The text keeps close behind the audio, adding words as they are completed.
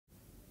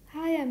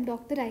am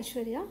Dr.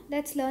 Aishwarya.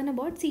 Let's learn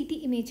about CT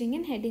imaging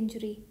in head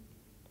injury.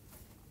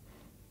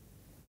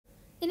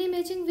 In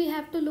imaging, we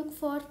have to look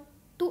for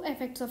two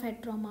effects of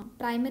head trauma.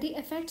 Primary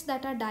effects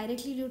that are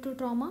directly due to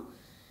trauma,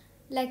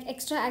 like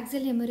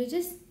extraaxial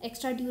hemorrhages,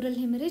 extradural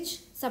hemorrhage,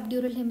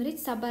 subdural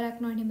hemorrhage,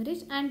 subarachnoid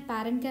hemorrhage, and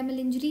parenchymal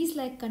injuries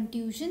like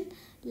contusion,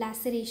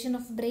 laceration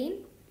of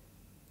brain,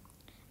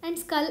 and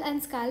skull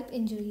and scalp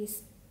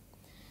injuries.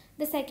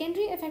 The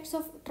secondary effects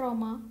of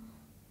trauma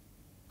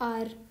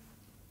are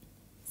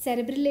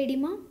cerebral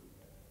edema,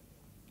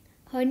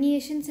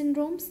 herniation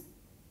syndromes,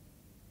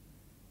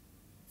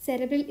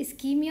 cerebral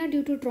ischemia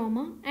due to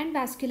trauma, and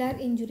vascular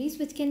injuries,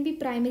 which can be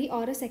primary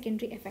or a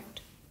secondary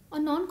effect.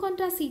 On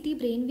non-contrast CT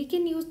brain, we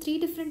can use three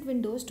different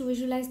windows to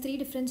visualize three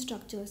different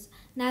structures.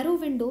 Narrow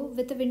window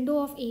with a window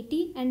of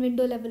 80 and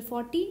window level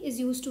 40 is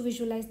used to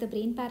visualize the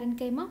brain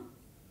parenchyma.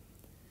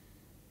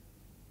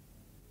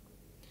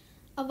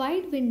 A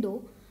wide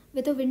window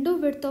with a window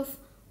width of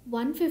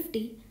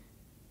 150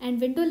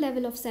 and window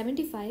level of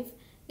 75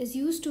 is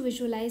used to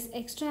visualize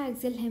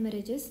extraaxial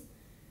hemorrhages,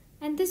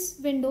 and this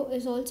window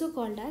is also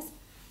called as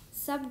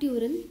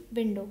subdural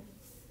window.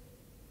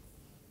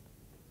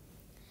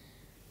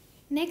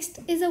 Next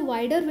is a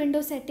wider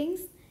window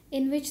settings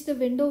in which the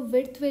window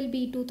width will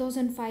be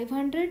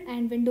 2500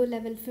 and window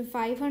level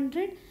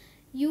 500,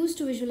 used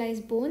to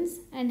visualize bones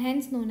and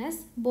hence known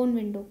as bone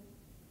window.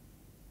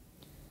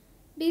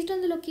 Based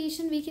on the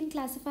location, we can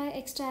classify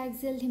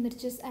extraaxial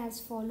hemorrhages as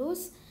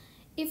follows.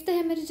 If the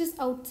hemorrhage is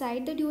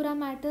outside the dura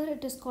mater,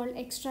 it is called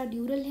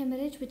extradural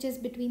hemorrhage, which is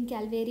between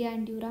calvaria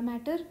and dura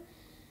mater.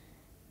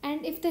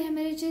 And if the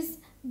hemorrhage is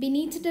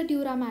beneath the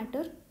dura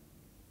mater,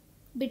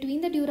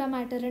 between the dura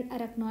mater and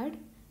arachnoid,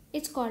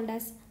 it's called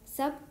as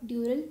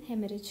subdural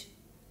hemorrhage.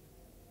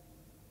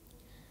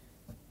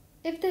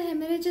 If the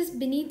hemorrhage is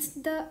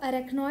beneath the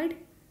arachnoid,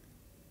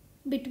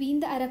 between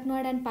the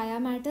arachnoid and pia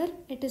mater,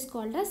 it is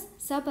called as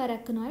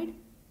subarachnoid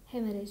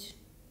hemorrhage.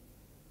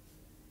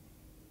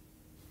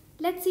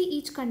 Let's see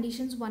each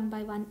conditions one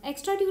by one.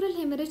 Extradural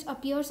hemorrhage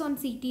appears on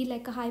CT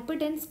like a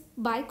hyperdense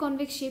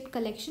biconvex shaped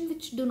collection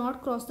which do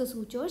not cross the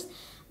sutures,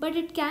 but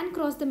it can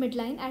cross the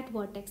midline at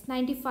vertex.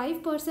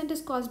 95%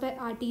 is caused by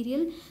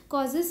arterial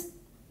causes,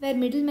 where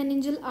middle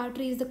meningeal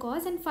artery is the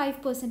cause, and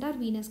 5% are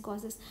venous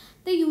causes.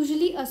 They are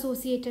usually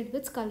associated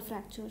with skull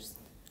fractures.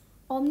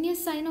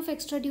 Ominous sign of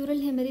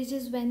extradural hemorrhage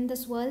is when the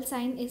swirl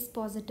sign is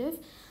positive.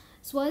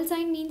 Swirl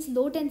sign means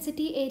low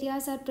density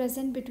areas are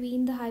present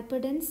between the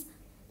hyperdense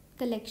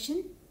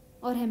collection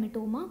or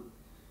hematoma,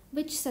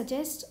 which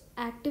suggests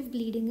active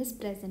bleeding is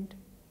present.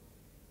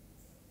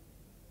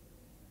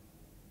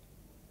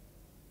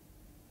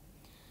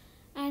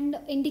 And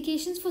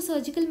indications for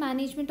surgical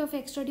management of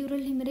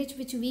extradural hemorrhage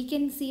which we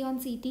can see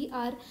on CT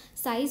are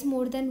size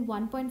more than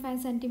 1.5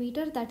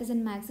 cm, that is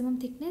in maximum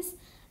thickness,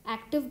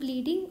 active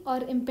bleeding or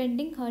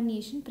impending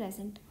herniation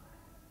present.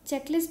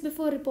 Checklist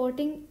before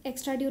reporting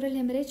extradural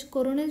hemorrhage: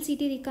 coronal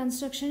CT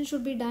reconstruction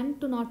should be done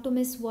to not to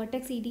miss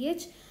vertex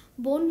EDH.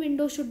 Bone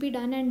window should be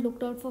done and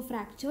looked out for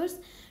fractures.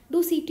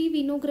 Do CT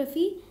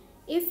venography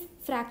if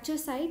fracture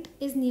site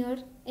is near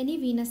any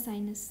venous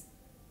sinus.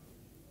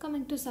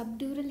 Coming to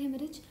subdural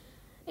hemorrhage,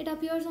 it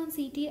appears on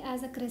CT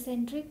as a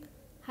crescentric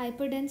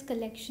hyperdense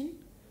collection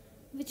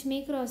which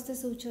may cross the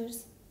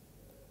sutures.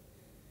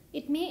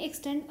 It may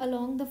extend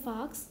along the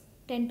falx,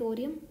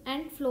 tentorium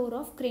and floor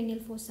of cranial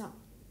fossa.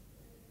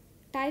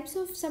 Types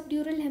of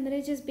subdural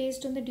hemorrhage is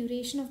based on the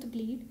duration of the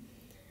bleed.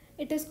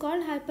 It is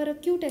called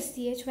hyperacute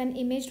SCH when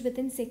imaged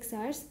within 6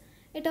 hours.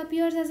 It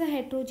appears as a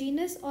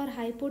heterogeneous or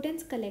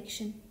hypodense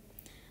collection.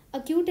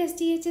 Acute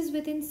STH is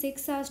within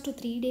 6 hours to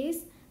 3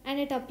 days and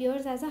it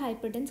appears as a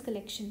hyperdense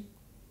collection.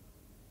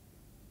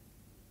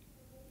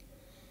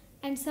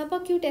 And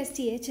subacute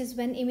STH is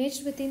when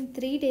imaged within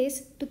 3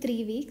 days to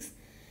 3 weeks.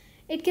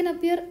 It can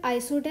appear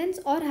isodense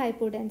or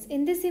hypodense.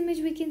 In this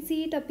image, we can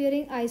see it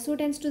appearing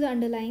isodense to the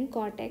underlying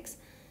cortex.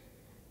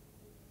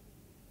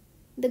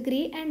 The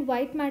grey and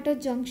white matter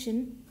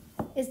junction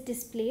is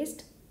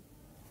displaced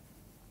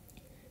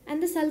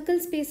and the sulcal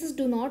spaces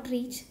do not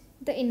reach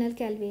the inner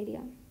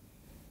calvaria.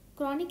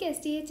 Chronic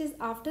STH is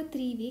after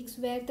 3 weeks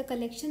where the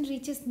collection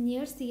reaches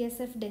near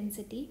CSF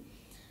density.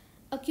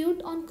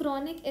 Acute on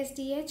chronic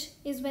STH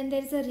is when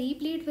there is a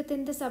rebleed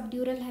within the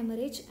subdural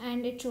hemorrhage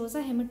and it shows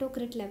a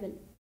hematocrit level.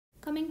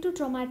 Coming to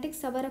traumatic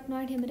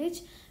subarachnoid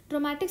hemorrhage.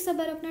 Traumatic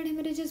subarachnoid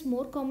hemorrhage is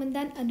more common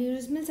than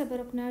aneurysmal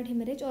subarachnoid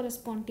hemorrhage or a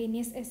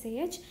spontaneous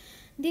SAH.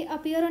 They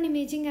appear on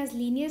imaging as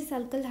linear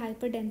sulcal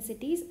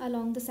hyperdensities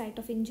along the site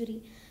of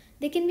injury.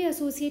 They can be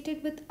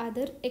associated with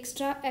other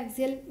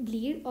extraaxial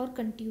bleed or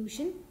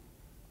contusion.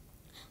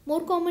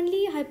 More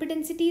commonly,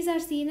 hyperdensities are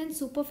seen in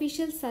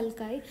superficial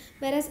sulci,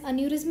 whereas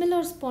aneurysmal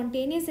or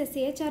spontaneous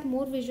SAH are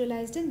more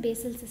visualized in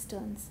basal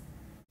cisterns.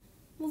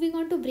 Moving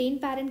on to brain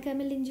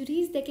parenchymal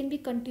injuries, there can be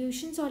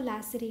contusions or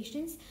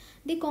lacerations.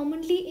 They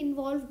commonly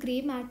involve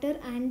grey matter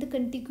and the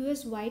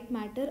contiguous white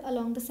matter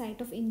along the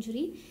site of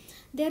injury.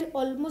 They are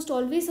almost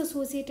always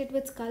associated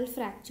with skull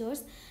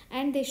fractures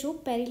and they show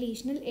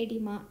perilesional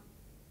edema.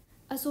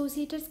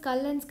 Associated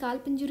skull and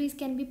scalp injuries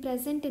can be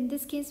present. In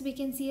this case, we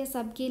can see a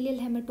subgaleal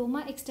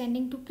hematoma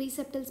extending to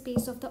preseptal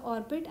space of the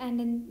orbit, and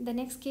in the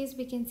next case,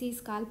 we can see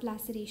scalp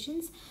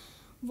lacerations.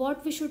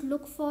 What we should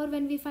look for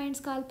when we find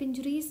scalp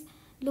injuries: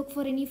 look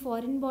for any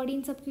foreign body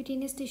in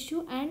subcutaneous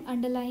tissue and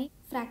underlying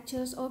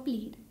fractures or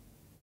bleed.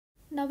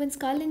 Now, in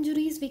skull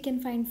injuries, we can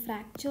find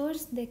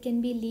fractures. There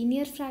can be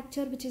linear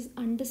fracture, which is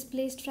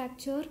undisplaced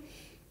fracture.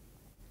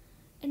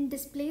 In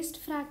displaced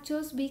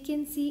fractures, we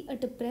can see a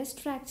depressed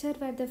fracture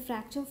where the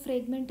fracture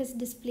fragment is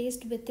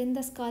displaced within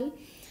the skull.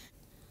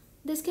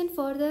 This can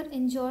further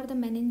injure the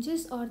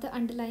meninges or the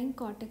underlying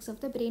cortex of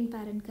the brain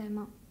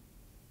parenchyma.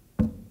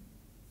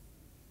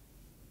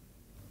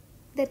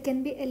 There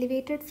can be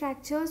elevated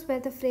fractures where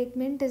the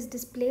fragment is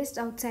displaced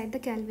outside the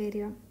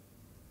calvaria.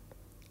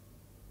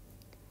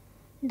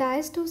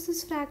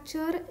 Diastosis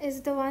fracture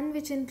is the one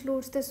which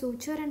includes the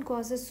suture and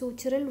causes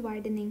sutural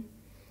widening.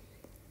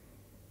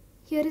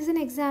 Here is an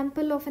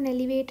example of an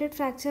elevated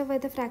fracture where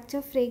the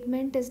fracture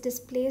fragment is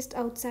displaced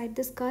outside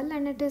the skull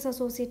and it is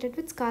associated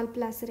with scalp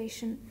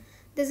laceration.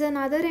 There is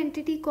another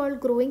entity called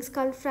growing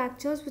skull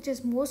fractures, which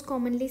is most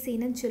commonly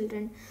seen in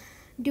children.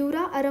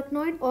 Dura,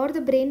 arachnoid or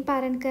the brain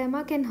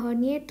parenchyma can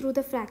herniate through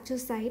the fracture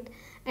site,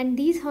 and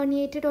these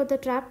herniated or the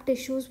trapped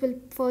tissues will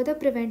further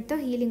prevent the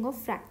healing of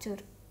fracture.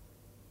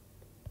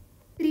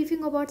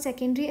 Briefing about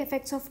secondary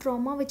effects of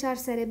trauma, which are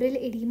cerebral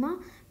edema,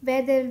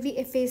 where there will be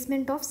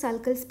effacement of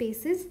sulcal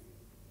spaces.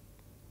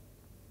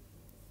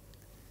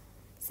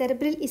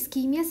 Cerebral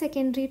ischemia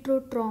secondary to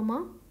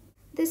trauma.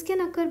 This can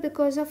occur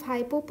because of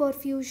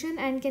hypoperfusion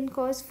and can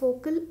cause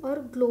focal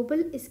or global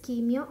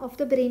ischemia of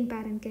the brain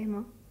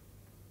parenchyma.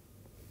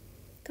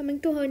 Coming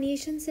to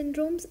herniation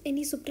syndromes,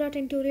 any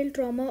supratentorial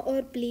trauma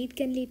or bleed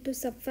can lead to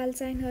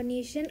subfalcine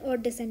herniation or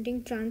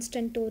descending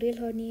transtentorial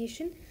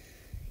herniation.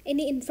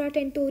 Any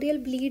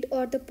infratentorial bleed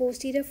or the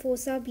posterior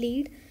fossa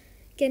bleed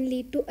can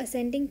lead to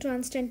ascending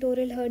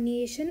transtentorial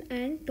herniation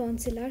and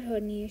tonsillar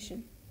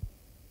herniation.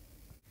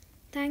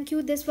 Thank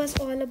you. This was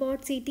all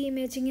about CT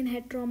imaging in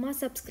head trauma.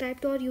 Subscribe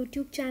to our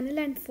YouTube channel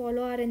and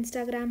follow our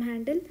Instagram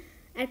handle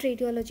at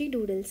Radiology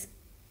Doodles.